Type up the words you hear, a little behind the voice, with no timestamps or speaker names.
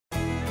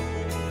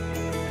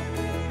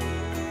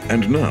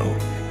And now,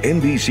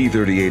 NBC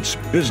 38's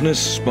Business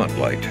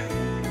Spotlight.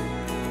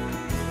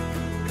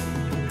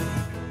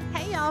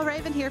 Hey y'all,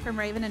 Raven here from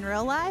Raven in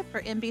Real Life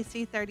for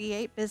NBC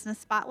 38 Business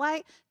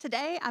Spotlight.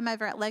 Today I'm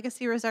over at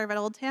Legacy Reserve at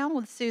Old Town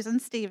with Susan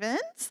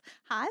Stevens.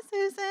 Hi,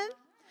 Susan.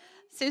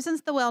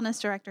 Susan's the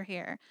wellness director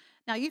here.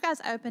 Now, you guys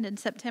opened in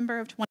September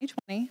of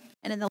 2020,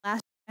 and in the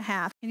last year and a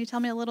half, can you tell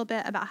me a little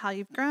bit about how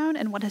you've grown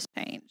and what has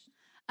changed?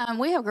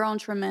 We have grown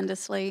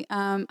tremendously.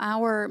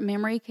 Our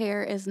memory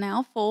care is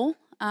now full.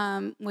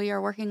 We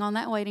are working on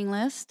that waiting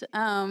list.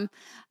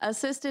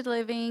 Assisted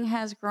living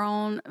has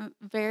grown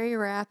very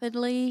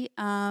rapidly.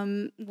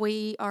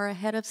 We are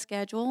ahead of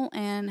schedule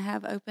and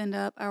have opened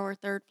up our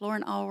third floor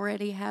and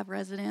already have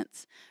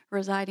residents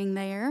residing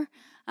there.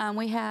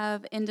 We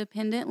have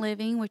independent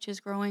living, which is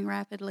growing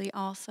rapidly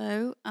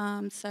also.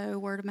 So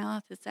word of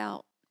mouth is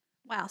out.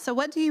 Wow. So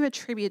what do you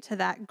attribute to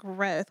that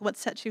growth? What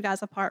sets you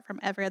guys apart from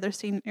every other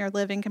senior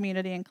living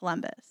community in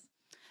Columbus?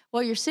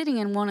 Well, you're sitting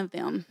in one of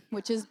them,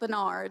 which is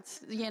Bernard's.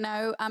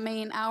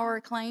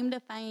 Our claim to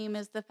fame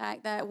is the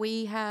fact that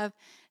we have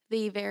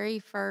the very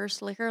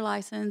first liquor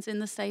license in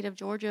the state of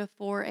Georgia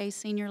for a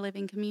senior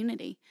living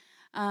community.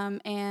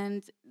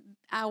 And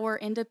our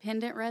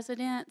independent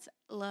residents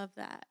love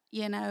that.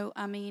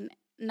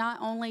 Not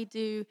only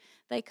do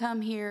they come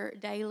here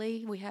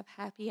daily, we have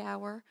happy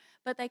hour,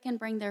 but they can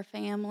bring their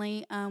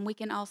family. We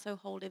can also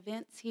hold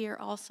events here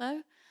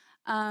also.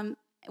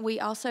 We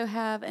also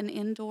have an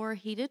indoor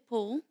heated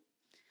pool,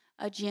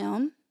 a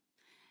gym,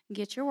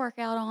 get your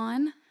workout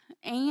on,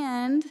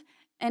 and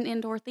an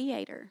indoor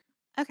theater.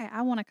 Okay,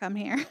 I want to come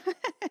here.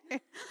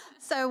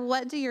 So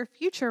what do your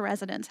future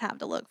residents have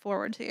to look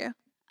forward to?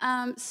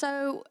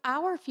 So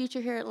our future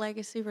here at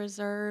Legacy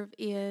Reserve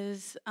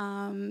is,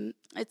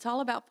 it's all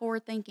about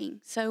forward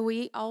thinking. So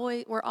we're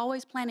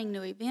always planning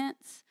new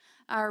events.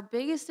 Our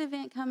biggest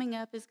event coming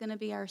up is going to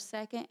be our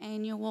second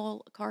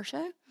annual car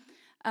show.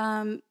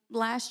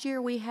 Last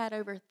year we had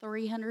over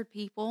 300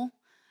 people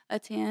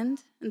attend.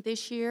 And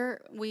this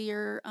year we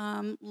are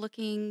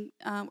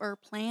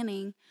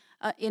planning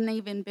an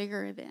even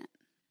bigger event.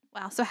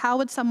 Wow. So how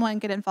would someone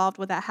get involved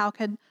with that? How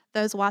could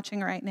those watching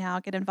right now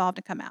get involved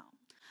and come out?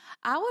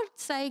 I would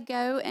say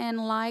go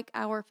and like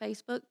our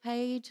Facebook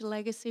page,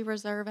 Legacy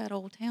Reserve at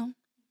Old Town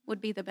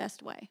would be the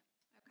best way.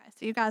 Okay,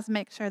 so you guys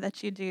make sure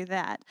that you do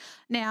that.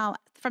 Now,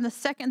 from the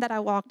second that I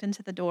walked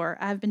into the door,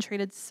 I've been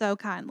treated so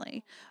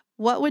kindly.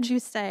 What would you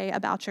say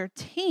about your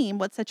team?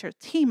 What sets your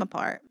team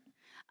apart?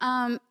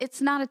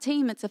 It's not a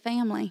team, it's a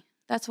family.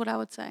 That's what I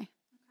would say.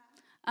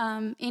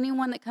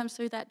 Anyone that comes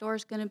through that door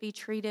is going to be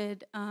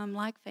treated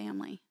like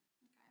family.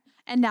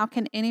 And now,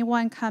 can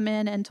anyone come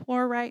in and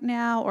tour right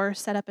now or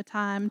set up a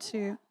time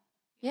to?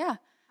 Yeah. How would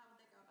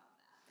they go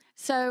about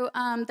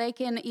that? So they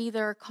can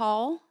either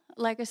call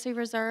Legacy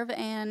Reserve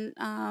and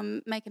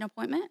make an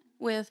appointment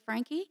with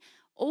Frankie,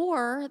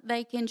 or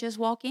they can just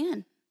walk in.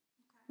 Okay.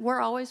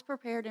 We're always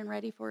prepared and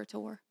ready for a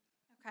tour.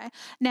 Okay.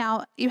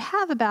 Now, you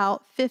have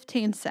about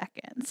 15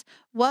 seconds.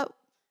 What,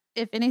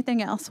 if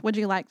anything else, would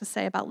you like to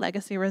say about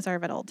Legacy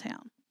Reserve at Old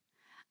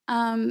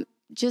Town?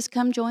 Just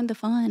come join the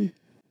fun.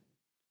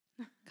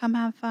 Come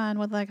have fun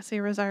with Legacy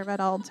Reserve at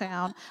Old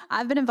Town.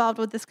 I've been involved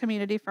with this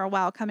community for a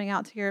while, coming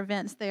out to your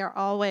events. They are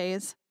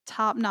always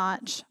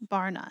top-notch,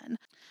 bar none.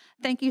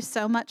 Thank you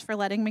so much for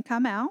letting me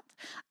come out.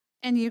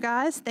 And you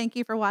guys, thank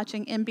you for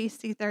watching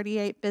NBC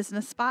 38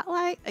 Business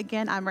Spotlight.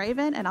 Again, I'm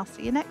Raven, and I'll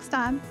see you next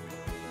time.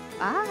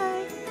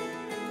 Bye.